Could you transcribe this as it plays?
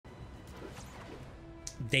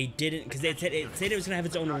they didn't, because it said it was gonna have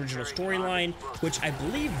its own original storyline, which I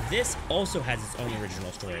believe this also has its own original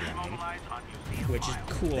storyline, which is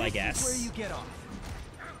cool, I guess. Where you get off.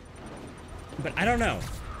 But I don't know.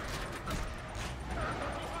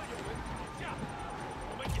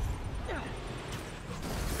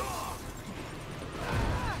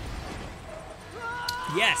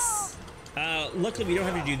 Yes. Luckily we don't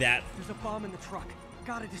have to do that. There's a bomb in the truck.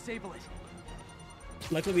 Gotta disable it.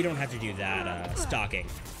 Luckily we don't have to do that stalking.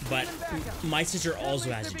 But my sister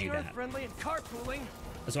also has to do that. Friendly and carpooling.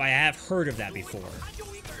 So I have heard of that before.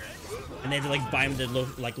 And they have to like buy them at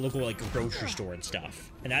the local like grocery store and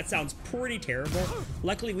stuff. And that sounds pretty terrible.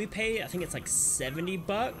 Luckily we pay, I think it's like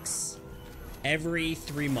 $70 every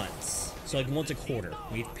 3 months. So like once a quarter,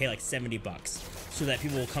 we pay like $70 so that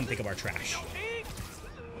people will come pick up our trash.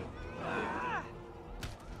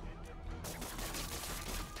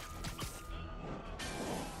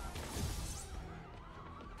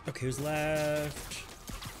 Okay, who's left?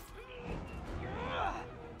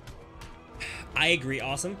 I agree,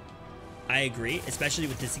 awesome. I agree, especially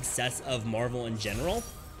with the success of Marvel in general.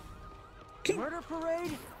 Murder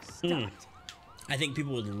parade? Stop. I think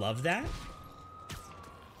people would love that.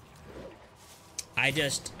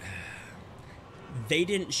 They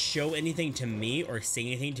didn't show anything to me or say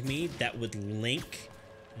anything to me that would link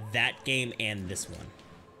that game and this one.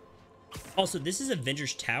 Also, this is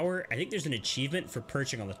Avengers Tower. I think there's an achievement for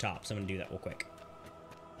perching on the top, so I'm gonna do that real quick.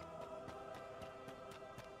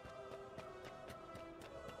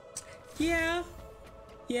 Yeah,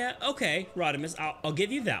 okay, Rodimus, I'll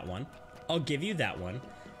give you that one. I'll give you that one.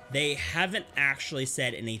 They haven't actually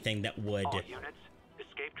said anything that would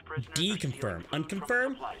deconfirm,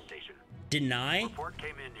 unconfirm, deny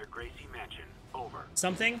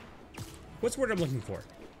something. What's the word I'm looking for?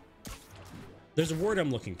 There's a word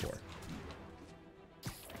I'm looking for.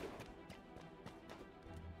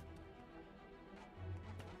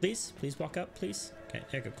 Please walk up, please. Okay,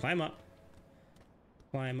 there you go. Climb up.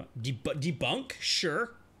 Climb up. Debunk? Sure.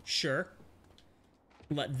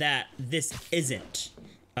 This isn't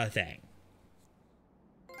a thing.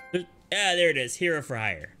 There it is. Hero for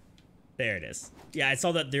hire. There it is. Yeah, I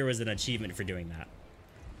saw that there was an achievement for doing that.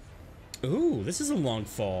 Ooh, this is a long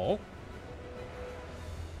fall.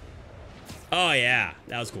 Oh, yeah.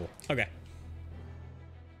 That was cool. Okay.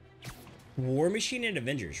 War Machine and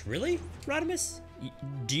Avengers. Really, Rodimus?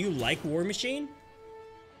 Do you like War Machine?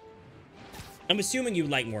 I'm assuming you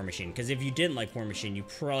like War Machine, because if you didn't like War Machine, you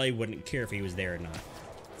probably wouldn't care if he was there or not.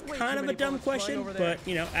 Kind of a dumb question, but,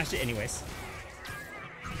 you know, ask it anyways.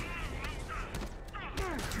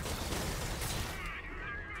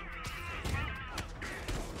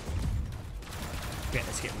 Okay,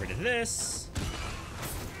 let's get rid of this.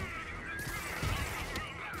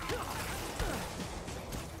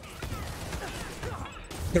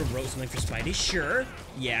 Gonna roast something for Spidey? Sure.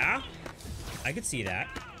 Yeah. I could see that.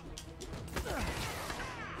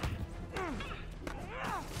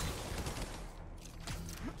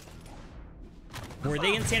 Were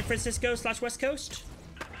they in San Francisco / West Coast?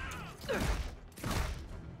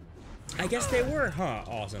 I guess they were, huh?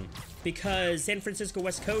 Awesome. Because San Francisco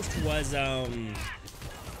West Coast was,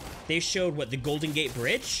 they showed, what, the Golden Gate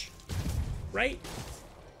Bridge? Right?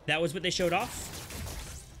 That was what they showed off?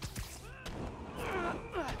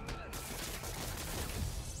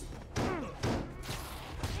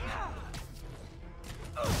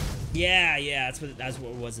 Yeah, that's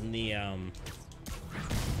what it was in the,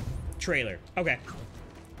 trailer. Okay.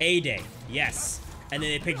 A-Day. Yes. And then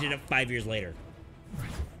they picked it up 5 years later.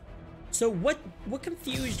 So what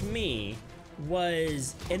confused me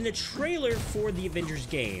was in the trailer for the Avengers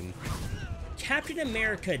game, Captain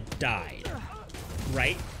America died,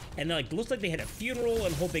 right? And like looks like they had a funeral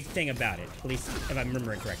and a whole big thing about it, at least if I'm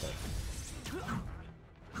remembering correctly.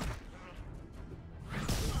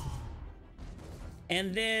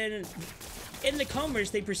 And then in the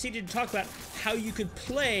comments, they proceeded to talk about how you could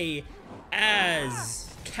play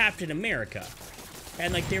as Captain America.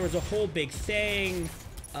 And like there was a whole big thing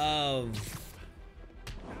of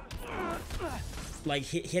like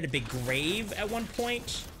he had a big grave at one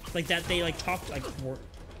point, like that they like talked like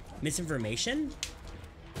misinformation.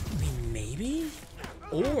 I mean, maybe,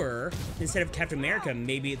 or instead of Captain America,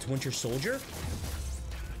 maybe it's Winter Soldier,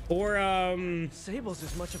 or Sable's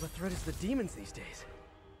as much of a threat as the demons these days.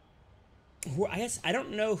 I guess I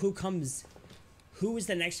don't know who is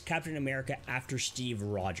the next Captain America after Steve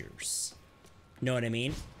Rogers. Know what I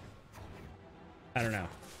mean? I don't know.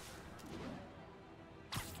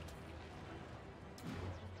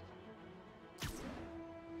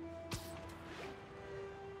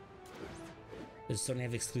 Does Sony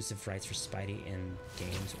have exclusive rights for Spidey in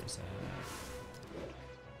games, or is that...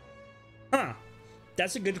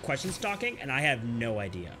 That's a good question, Stalking, and I have no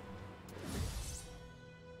idea.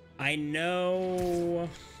 I know...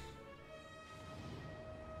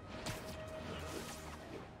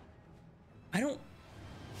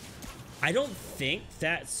 I don't think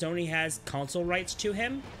that Sony has console rights to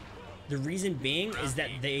him. The reason being is that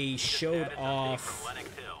they showed off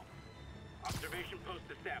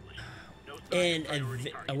in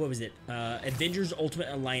what was it? Avengers Ultimate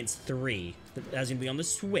Alliance 3. That was gonna be on the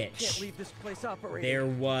Switch. Can't leave this place operating. There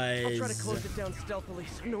was. I'll try to close it down stealthily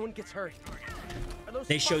so no one gets hurt.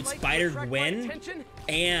 They showed Spider-Gwen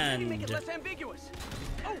and make it less ambiguous.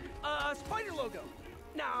 Oh, Spider logo.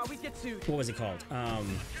 Nah, we get sued. What was it called?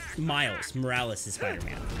 Miles Morales is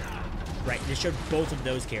Spider-Man. Right, they showed both of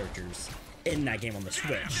those characters in that game on the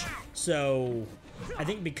Switch. So, I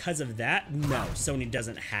think because of that, no, Sony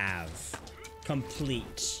doesn't have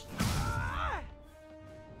complete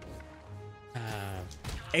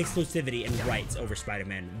exclusivity and rights over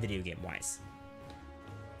Spider-Man video game-wise.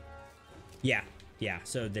 Yeah,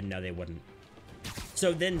 so then no, they wouldn't.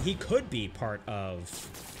 So then he could be part of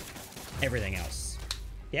everything else.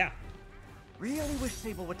 Yeah. Really wish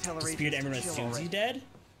Sable would tell her Disputed everyone assumes he's dead.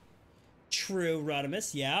 True,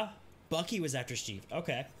 Rodimus. Yeah. Bucky was after Steve.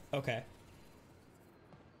 Okay.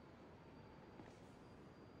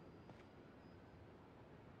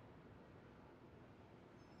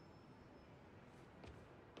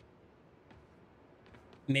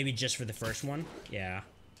 Maybe just for the first one? Yeah.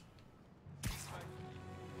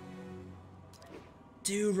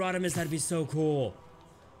 Dude, Rodimus, that'd be so cool.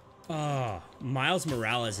 Oh, Miles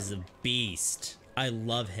Morales is a beast. I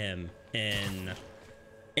love him in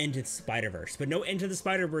Into the Spider-Verse. But no Into the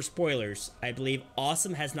Spider-Verse spoilers. I believe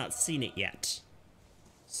Awesome has not seen it yet.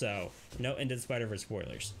 So, no Into the Spider-Verse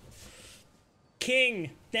spoilers.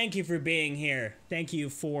 King, thank you for being here. Thank you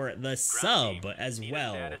for the sub as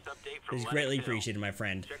well. It's greatly appreciated, my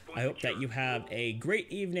friend. I hope that you have a great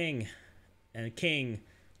evening. And King,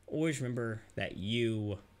 always remember that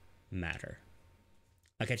you matter.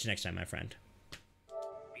 I'll catch you next time, my friend.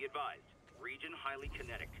 Be advised, region highly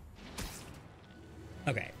kinetic.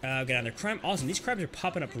 Okay, get on there. Crime, awesome. These crimes are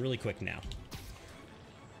popping up really quick now.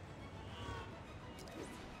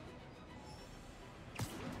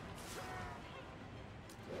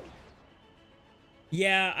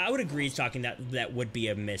 Yeah, I would agree, Stalking, that would be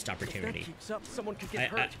a missed opportunity. If that keeps up, someone could get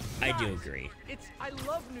hurt. I do agree. It's I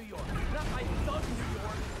love New York, not I thug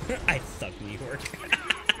New York. I thug New York.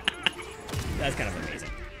 That's kind of amazing.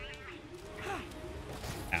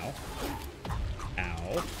 Ow.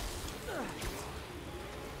 Ow.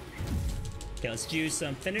 Okay, let's do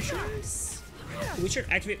some finishers. We should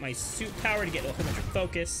activate my suit power to get a whole bunch of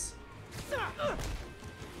focus.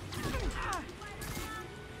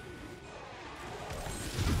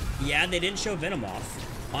 Yeah, they didn't show Venom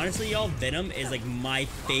off. Honestly, y'all, Venom is like my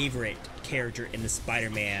favorite character in the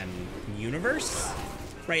Spider-Man universe.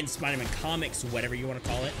 Right, in Spider-Man comics, whatever you want to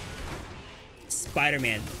call it.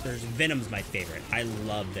 Spider-Man, Venom's my favorite. I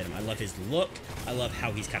love Venom. I love his look. I love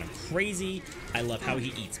how he's kind of crazy. I love how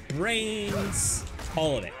he eats brains.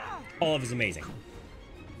 All of it. All of it is amazing.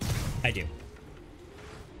 I do.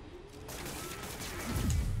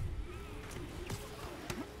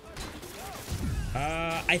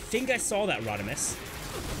 I think I saw that, Rodimus.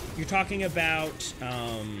 You're talking about,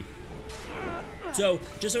 so,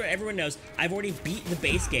 just so everyone knows, I've already beat the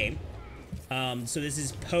base game. So this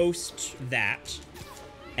is post that,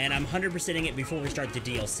 and I'm 100%ing it before we start the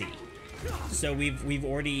DLC. So we've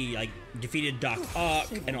already like defeated Doc Ock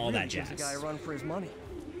and all that jazz. Guy run for his money.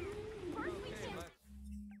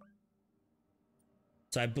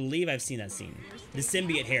 So I believe I've seen that scene. The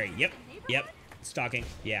symbiote Harry. Yep. Stalking.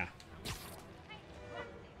 Yeah.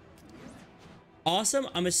 Awesome.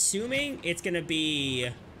 I'm assuming it's gonna be,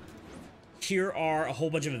 here are a whole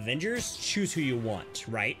bunch of Avengers. Choose who you want,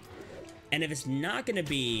 right? And if it's not going to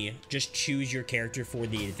be just choose your character for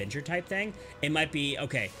the adventure type thing, it might be,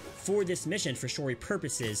 okay, for this mission, for story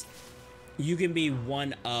purposes, you can be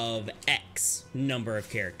one of X number of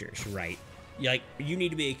characters, right? Like, you need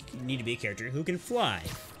to be a character who can fly.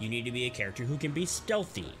 You need to be a character who can be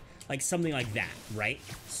stealthy. Like, something like that, right?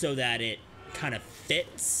 So that it kind of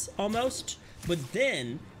fits, almost. But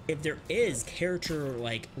then, if there is character,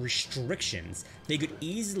 like, restrictions, they could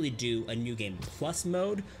easily do a New Game Plus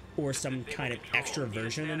mode, or some kind of extra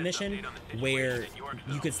version of the mission where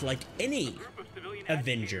you could select any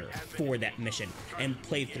Avenger for that mission and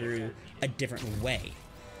play through a different way.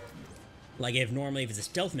 Like if it's a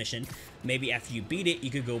stealth mission, maybe after you beat it,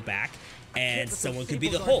 you could go back and someone could be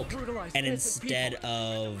the Hulk, and instead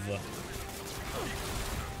of...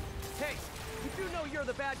 Hey, you do know you're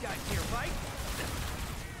the bad guys here, right?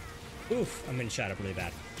 Oof, I'm getting shot up really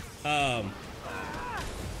bad.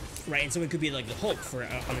 Right, and someone could be like the Hulk for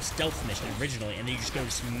on a stealth mission originally, and then you just go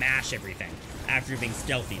smash everything after being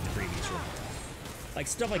stealthy in the previous one. Like,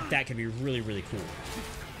 stuff like that could be really, really cool.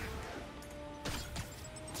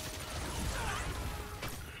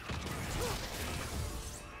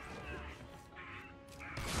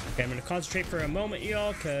 Okay, I'm gonna concentrate for a moment,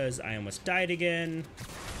 y'all, because I almost died again.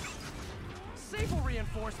 Sable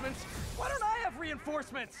reinforcements? Why don't I have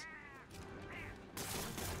reinforcements?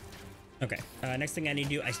 Okay, next thing I need to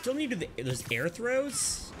do, I still need to do those air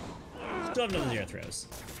throws. Still have those air throws.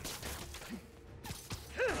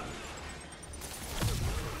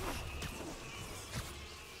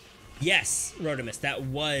 Yes, Rodimus, that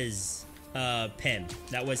was Pym.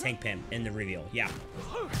 That was Hank Pym in the reveal, yeah.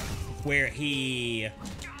 Where he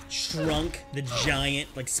shrunk the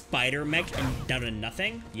giant, like, spider mech and down to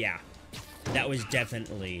nothing. Yeah, that was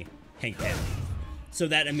definitely Hank Pym. So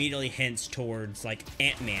that immediately hints towards, like,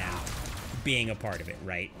 Ant-Man being a part of it,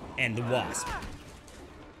 right? And the Wasp.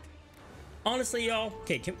 Honestly, y'all,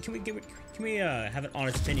 okay, can we have an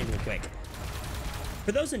honest opinion real quick?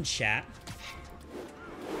 For those in chat,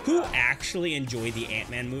 who actually enjoyed the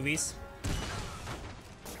Ant-Man movies?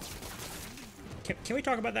 Can we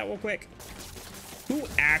talk about that real quick? Who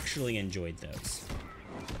actually enjoyed those?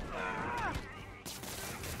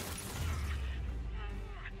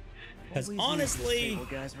 Because honestly,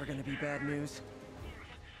 guys were gonna be bad news.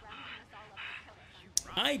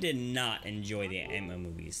 I did not enjoy the Ant-Man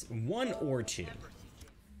movies, 1 or 2.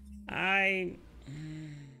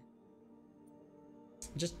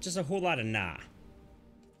 Just a whole lot of nah.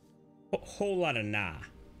 Whole lot of nah.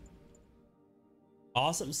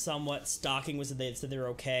 Awesome, somewhat. Stalking was they said they're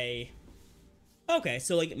okay. Okay,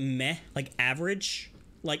 so like meh, like average,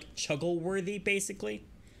 like chuckle-worthy, basically.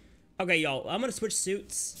 Okay, y'all, I'm gonna switch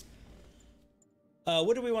suits.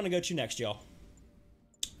 What do we want to go to next, y'all?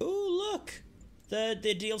 Ooh, look! The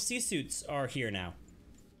DLC suits are here now.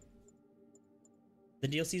 The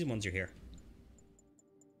DLC ones are here.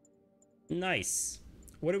 Nice.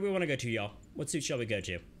 What do we want to go to, y'all? What suit shall we go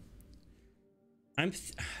to?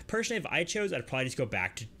 Personally, if I chose, I'd probably just go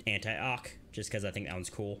back to Anti-Ock, just because I think that one's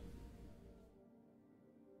cool.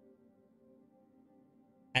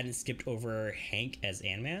 I hadn't skipped over Hank as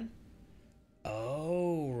Ant-Man.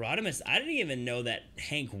 Oh, Rodimus, I didn't even know that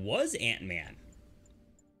Hank was Ant-Man.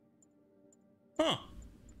 Huh.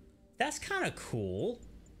 That's kind of cool.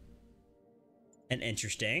 And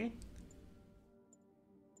interesting.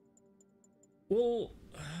 Well,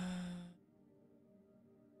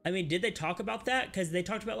 I mean, did they talk about that? Because they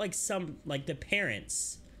talked about, like, some, like, the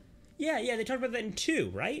parents. Yeah, they talked about that in 2,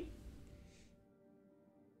 right?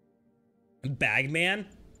 Bagman?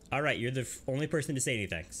 All right, you're the only person to say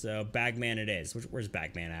anything. So, Bagman it is. Where's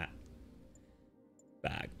Bagman at?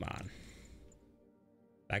 Bagman.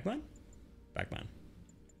 Bagman? Bagman.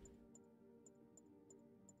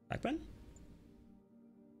 Bagman?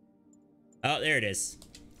 Oh, there it is.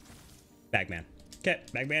 Bagman. Okay,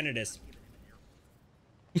 Bagman it is.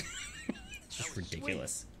 It's just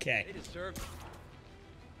ridiculous. Okay.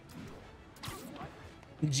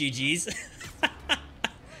 GG's.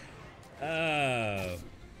 Oh.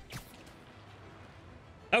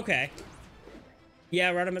 Okay.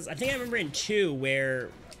 Yeah, Rodimus, I think I remember in 2 where,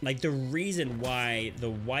 like, the reason why the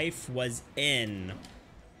wife was in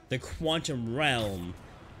the quantum realm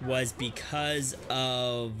was because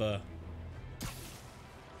of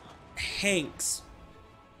Hank's,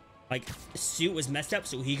 like, suit was messed up,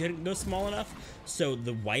 so he couldn't go small enough, so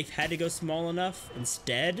the wife had to go small enough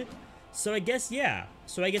instead. So I guess, yeah.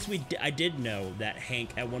 So I guess I did know that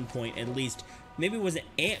Hank at one point, at least, maybe wasn't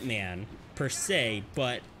Ant-Man per se,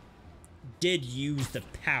 but did use the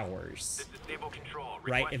powers.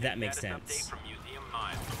 Right, if that makes sense.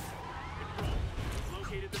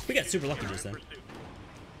 We got super lucky just then.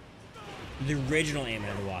 The original Ant-Man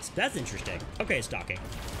and the Wasp. That's interesting. Okay, stalking.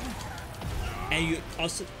 And you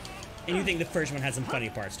also... And you think the first one has some funny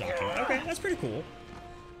parts talking. Okay, that's pretty cool.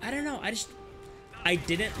 I don't know. I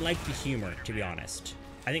didn't like the humor, to be honest.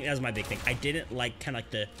 I think that was my big thing. I didn't like kind of like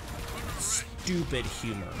the stupid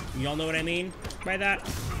humor. Y'all know what I mean by that?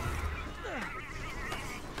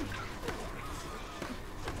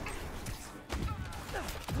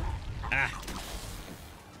 Ah.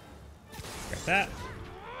 Grab that.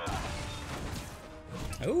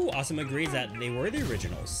 Oh, Awesome agrees that they were the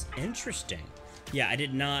originals. Interesting. Yeah, I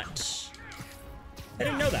didn't know that.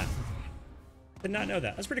 Did not know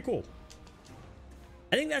that. That's pretty cool.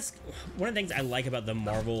 I think that's one of the things I like about the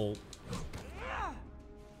Marvel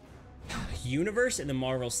universe and the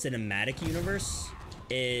Marvel Cinematic Universe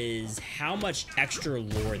is how much extra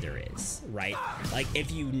lore there is, right? Like,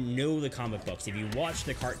 if you know the comic books, if you watch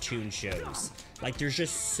the cartoon shows, like, there's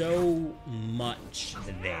just so much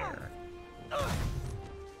there.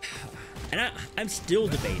 And I'm still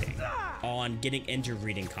debating on getting into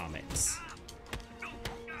reading comics.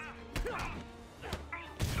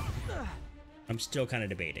 I'm still kind of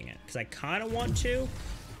debating it, because I kind of want to,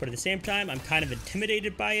 but at the same time, I'm kind of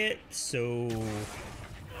intimidated by it, so...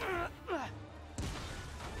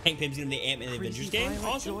 Hank Pym's gonna be the Ant-Man Avengers game?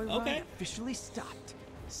 Awesome, okay. Officially stopped.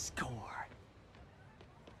 Score.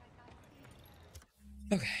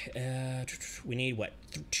 Okay, we need, what,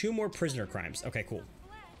 2 more prisoner crimes. Okay, cool.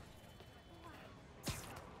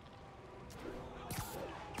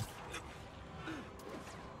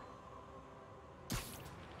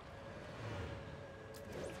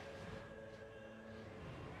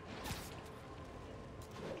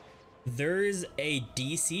 There's a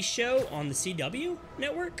DC show on the CW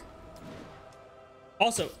network.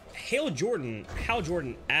 Also, Hal Jordan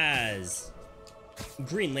as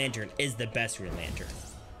Green Lantern is the best Green Lantern,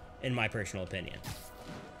 in my personal opinion.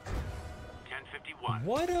 1051.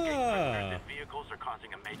 What Vehicles are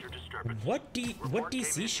causing a major disturbance. what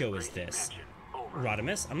DC show is this?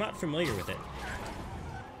 Rodimus? I'm not familiar with it.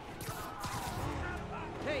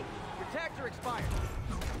 Hey, your tags are expired.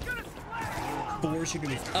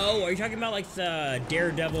 Oh, are you talking about like the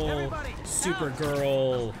Daredevil,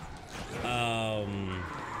 Supergirl,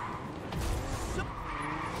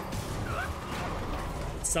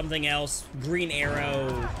 something else, Green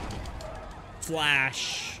Arrow,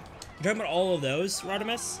 Flash? You're talking about all of those,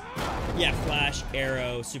 Rodimus? Yeah, Flash,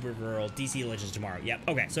 Arrow, Supergirl, DC Legends Tomorrow. Yep.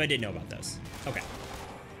 Okay, so I did know about those. Okay.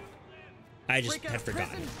 I just had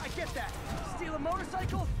forgotten. I get that. Steal a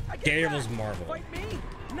motorcycle? I get Daredevil's that. Marvel. Fight me?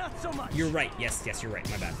 Not so much. You're right. Yes, you're right.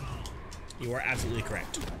 My bad. You are absolutely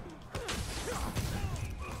correct.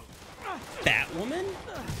 Batwoman?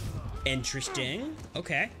 Interesting.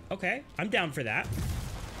 Okay. I'm down for that.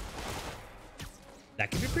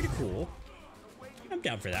 That could be pretty cool. I'm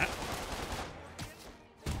down for that.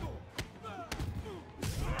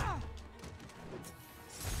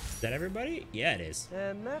 Is that everybody? Yeah, it is.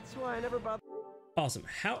 And that's why I never bother. Awesome.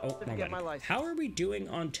 How are we doing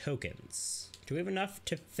on tokens? Do we have enough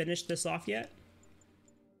to finish this off yet?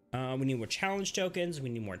 We need more challenge tokens.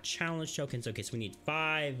 Okay, so we need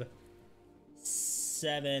 5,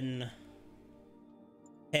 7,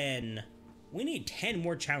 10. We need 10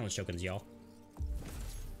 more challenge tokens, y'all.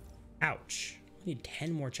 Ouch. We need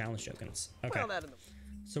 10 more challenge tokens. Okay.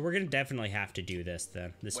 So we're gonna definitely have to do this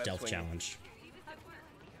then, the stealth challenge.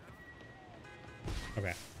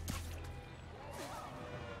 Okay.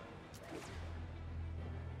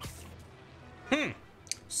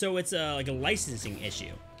 So it's like a licensing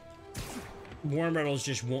issue. Warner Bros.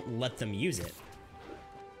 Just won't let them use it.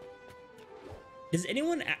 Does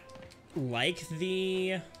anyone like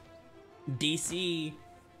the DC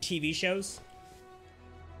TV shows?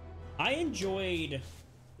 I enjoyed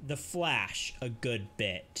The Flash a good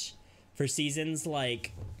bit for seasons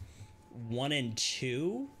like 1 and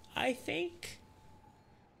 2, I think.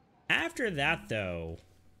 After that, though,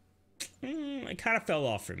 it kind of fell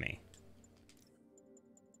off for me.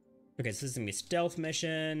 Okay, so this is gonna be a stealth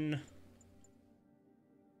mission.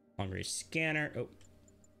 Long-range scanner. Oh.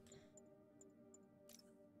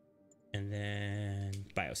 And then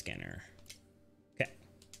bioscanner. Okay.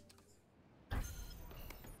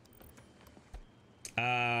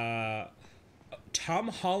 Tom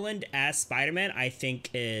Holland as Spider-Man, I think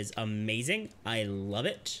is amazing. I love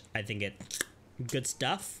it. I think it's good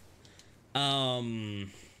stuff.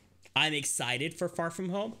 I'm excited for Far From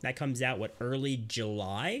Home. That comes out, what, early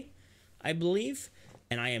July, I believe.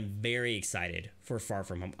 And I am very excited for Far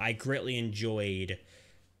From Home. I greatly enjoyed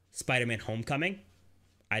Spider-Man Homecoming.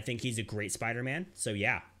 I think he's a great Spider-Man. So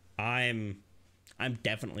yeah, I'm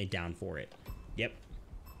definitely down for it. Yep.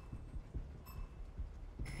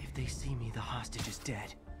 If they see me, the hostage is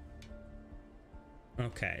dead.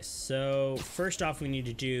 Okay, so first off we need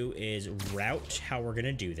to do is route how we're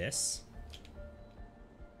gonna do this.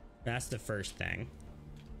 That's the first thing.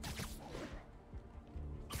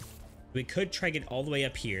 We could try to get all the way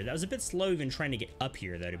up here. That was a bit slow even trying to get up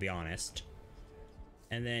here, though, to be honest.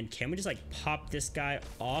 And then can we just, like, pop this guy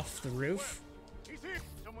off the roof? And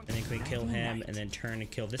then can we kill him and then turn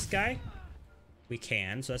and kill this guy? We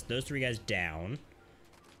can. So that's those 3 guys down.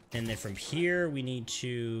 And then from here, we need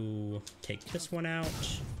to take this one out.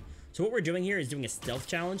 So what we're doing here is doing a stealth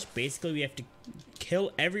challenge. Basically, we have to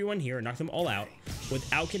kill everyone here, knock them all out,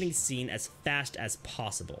 without getting seen as fast as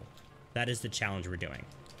possible. That is the challenge we're doing.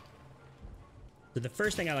 So the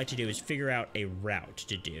first thing I like to do is figure out a route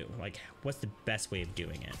to do. Like, what's the best way of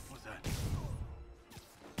doing it? What's that?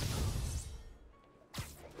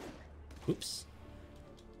 Oops.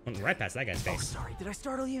 Went right past that guy's Oh, face. sorry. Did I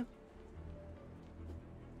startle you?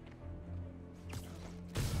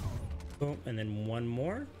 Boom, and then one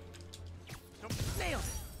more. Nailed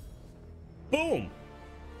it. Boom!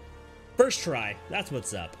 First try. That's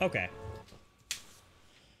what's up. Okay.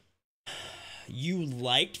 You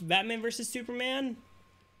liked Batman vs. Superman?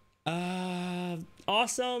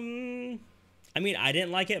 Awesome. I mean, I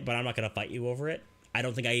didn't like it, but I'm not going to fight you over it. I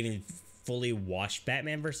don't think I even fully watched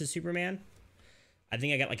Batman vs. Superman. I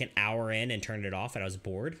think I got like an hour in and turned it off and I was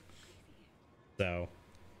bored. So,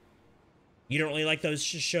 you don't really like those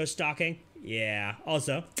shows stalking? Yeah.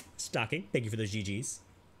 Also, stalking. Thank you for those GGs.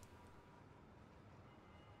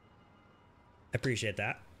 I appreciate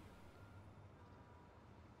that.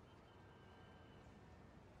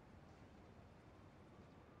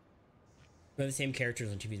 But the same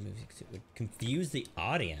characters on TV movies, it would confuse the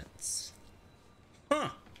audience. Huh.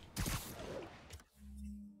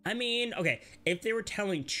 I mean, okay, if they were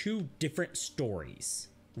telling two different stories,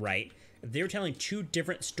 right? If they were telling two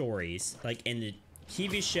different stories, like in the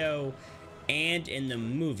TV show and in the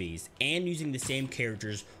movies, and using the same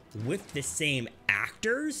characters with the same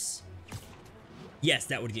actors, yes,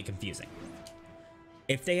 that would get confusing.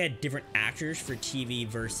 If they had different actors for TV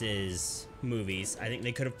versus movies, I think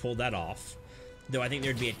they could have pulled that off. Though I think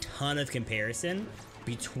there'd be a ton of comparison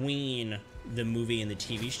between the movie and the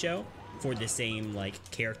TV show for the same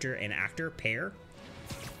like character and actor pair.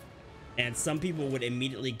 And some people would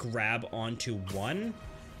immediately grab onto one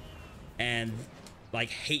and like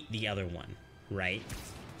hate the other one, right?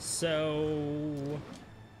 So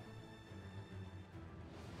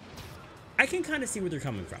I can kind of see where they're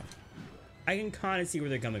coming from. I can kind of see where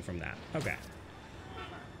they're coming from that. Okay.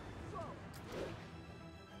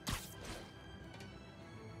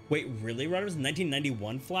 Wait, really? Rod was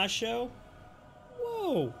 1991 Flash show?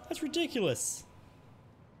 Whoa, that's ridiculous.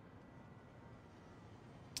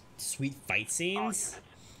 Sweet fight scenes?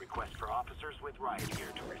 Request for officers with riot gear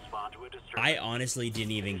to respond to a disturbance. I honestly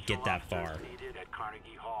didn't even get that far.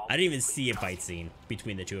 I didn't even see a fight scene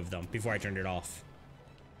between the two of them before I turned it off.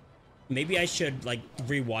 Maybe I should, like,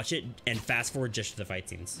 rewatch it and fast forward just to the fight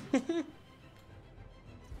scenes.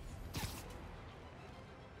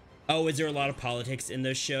 Oh, is there a lot of politics in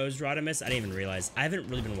those shows, Rodimus? I didn't even realize. I haven't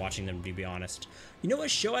really been watching them, to be honest. You know what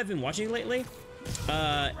show I've been watching lately?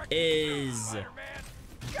 Is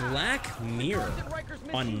Black Mirror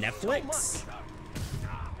on Netflix.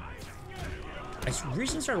 I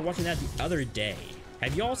recently started watching that the other day.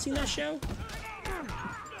 Have y'all seen that show?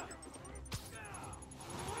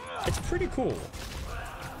 It's pretty cool.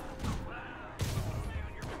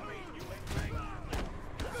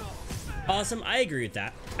 Awesome, I agree with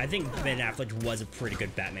that. I think Ben Affleck was a pretty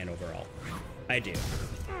good Batman overall. I do.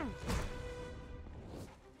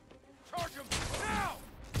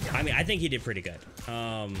 I mean, I think he did pretty good.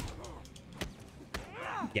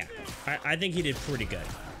 Yeah, I think he did pretty good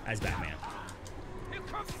as Batman.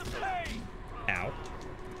 Ow.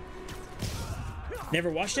 Never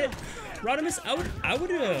watched it? Rodimus, I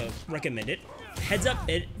would recommend it. Heads up,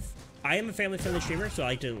 I am a family-friendly streamer, so I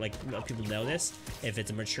like to let people know this if it's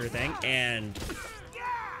a mature thing. And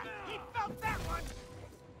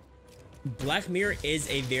Black Mirror is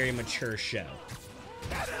a very mature show,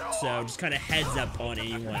 so just kind of heads up on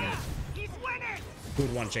anyone who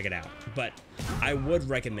would want to check it out. But I would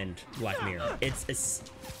recommend Black Mirror. It's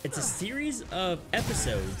a series of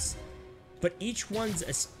episodes, but each one's a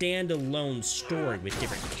standalone story with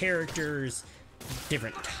different characters,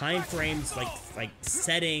 different time frames, like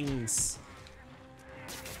settings,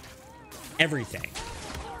 everything.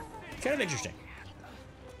 Kind of interesting.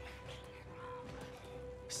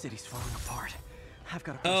 City's falling apart. I've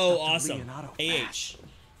got to Oh, awesome. AH,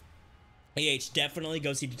 definitely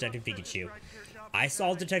go see Detective Pikachu. I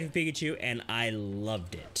saw Detective Pikachu and I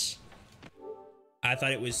loved it. I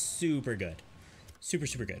thought it was super good. Super,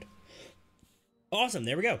 super good. Awesome,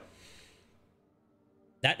 there we go.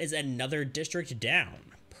 That is another district down.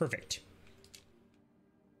 Perfect.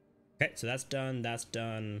 Okay, so that's done, that's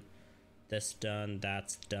done, this done,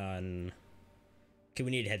 that's done. Okay,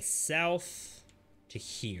 we need to head south to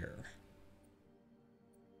here.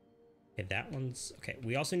 Okay, that one's... Okay,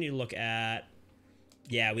 we also need to look at...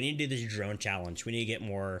 Yeah, we need to do this drone challenge. We need to get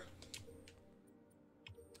more...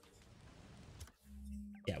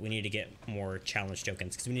 Yeah, we need to get more challenge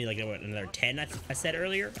tokens, because we need, like, what, another 10, I said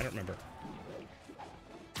earlier? I don't remember.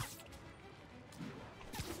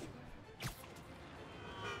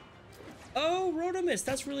 Oh, Rotomus,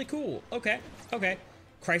 that's really cool. Okay, okay.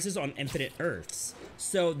 Crisis on Infinite Earths.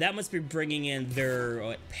 So that must be bringing in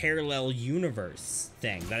their parallel universe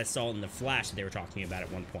thing that I saw in the Flash that they were talking about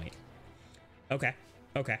at one point. Okay.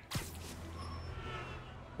 Okay.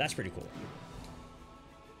 That's pretty cool.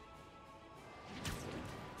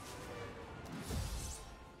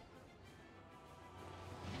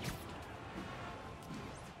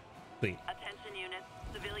 Sweet. Attention units.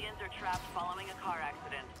 Civilians are trapped following a car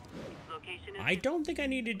accident. Location is... I don't think I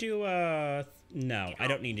need to do no, I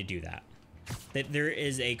don't need to do that. There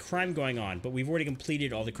is a crime going on, but we've already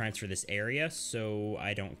completed all the crimes for this area, so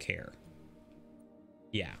I don't care.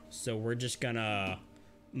 Yeah, so we're just gonna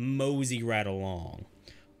mosey right along.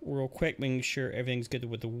 Real quick, making sure everything's good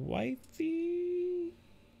with the wifey.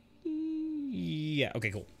 Yeah,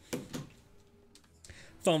 okay, cool.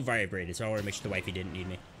 Phone vibrated, so I want to make sure the wifey didn't need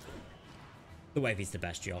me. The wifey's the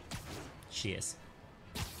best, y'all. She is.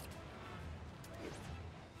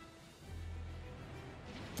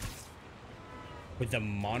 With the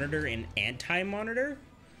monitor and anti-monitor?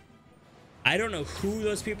 I don't know who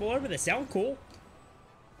those people are, but they sound cool.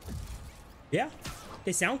 Yeah,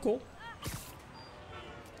 they sound cool.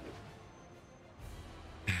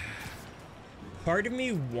 Part of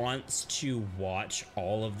me wants to watch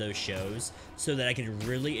all of those shows so that I can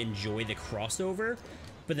really enjoy the crossover,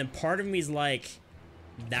 but then part of me is like,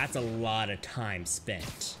 that's a lot of time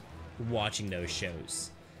spent watching those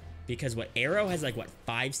shows. Because what, Arrow has like, what,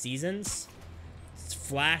 5 seasons?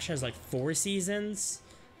 Flash has like 4 seasons.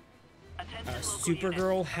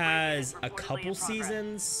 Supergirl has a couple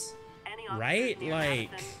seasons, right? Like,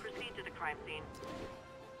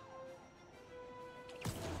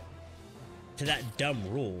 to that dumb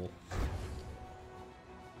rule.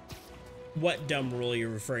 What dumb rule are you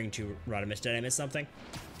referring to, Rodimus? Did I miss something?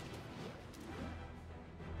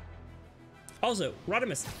 Also,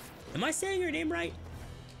 Rodimus, am I saying your name right?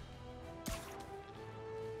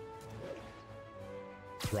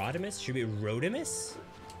 Rodimus? Should it be Rodimus?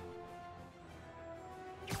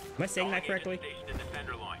 Am I saying that correctly?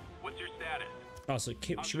 Also,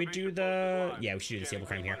 should we do the... Yeah, we should do the disable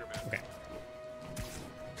crime here. Okay.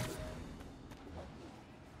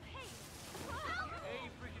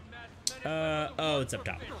 Oh, it's up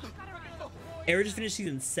top. Arrow just finished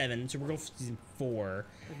season 7, so we're going for season 4.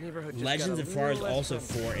 Legends of Tomorrow is also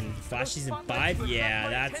 4, and Flash season 5.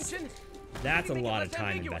 Yeah, that's a lot of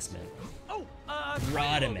time investment.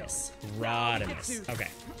 Rodimus. Rodimus. Okay.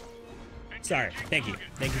 Sorry. Thank you.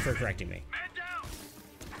 Thank you for correcting me.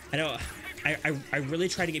 I know I really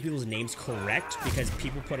try to get people's names correct because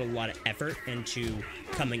people put a lot of effort into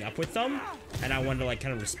coming up with them, and I wanted to like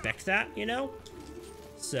kind of respect that, you know?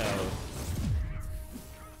 So,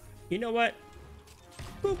 you know what?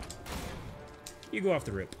 Boop. You go off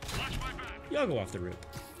the roof. Y'all go off the roof.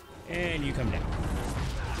 And you come down.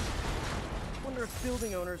 Wonder if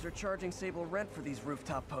building owners are charging Sable rent for these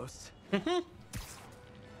rooftop posts. Mm-hmm.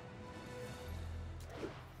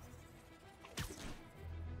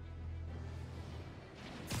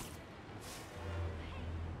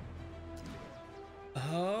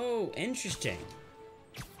 Oh, interesting.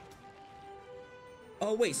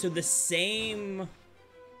 Oh, wait, so the same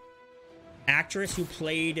actress who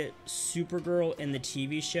played Supergirl in the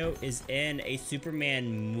TV show is in a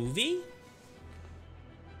Superman movie?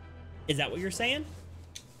 Is that what you're saying?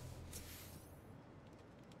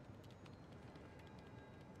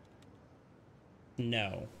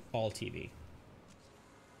 No, all TV.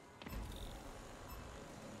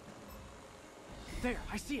 There,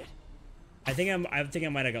 I see it. I think I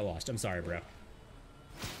might have got lost. I'm sorry, bro.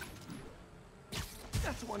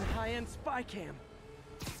 That's one high-end spy cam.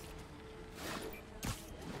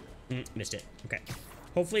 Missed it. Okay.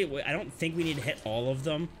 Hopefully, I don't think we need to hit all of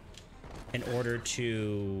them in order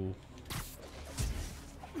to...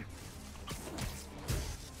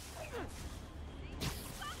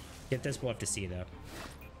 get this. We'll have to see, though.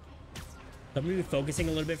 So I'm going to be focusing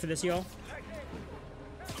a little bit for this, y'all.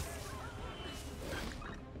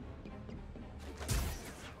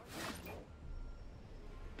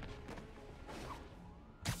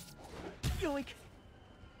 Yoink.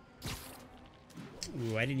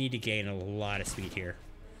 Ooh, I didn't need to gain a lot of speed here.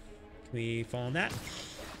 Can we fall on that?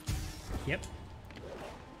 Yep.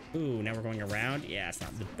 Ooh, now we're going around. Yeah, it's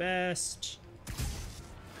not the best.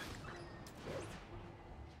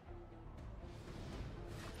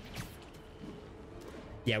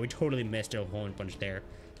 Yeah, we totally missed a whole bunch there.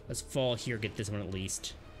 Let's fall here, get this one at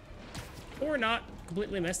least. Or not.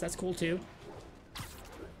 Completely missed. That's cool, too.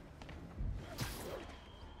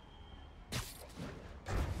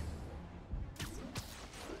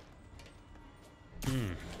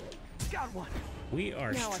 Got one. We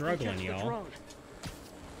are struggling, y'all.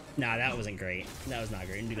 Nah, that wasn't great. That was not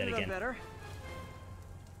great. Do that Could've done again. better.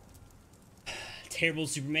 Terrible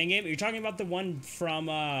Superman game? You're talking about the one from,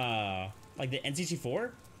 like the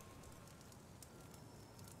N64?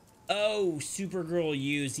 Oh, Supergirl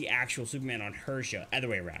used the actual Superman on her show. Other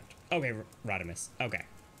way around. Okay, Rodimus. Okay.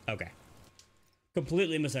 Okay.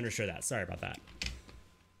 Completely misunderstood that. Sorry about that.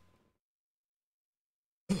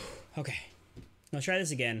 Okay. Let's try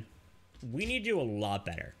this again. We need to do a lot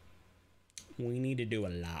better. We need to do a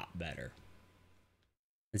lot better.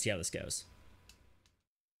 Let's see how this goes.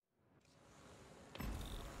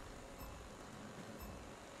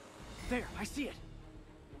 There, I see it.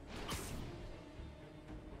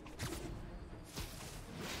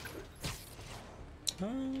 There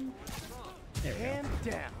we go. And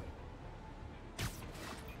down.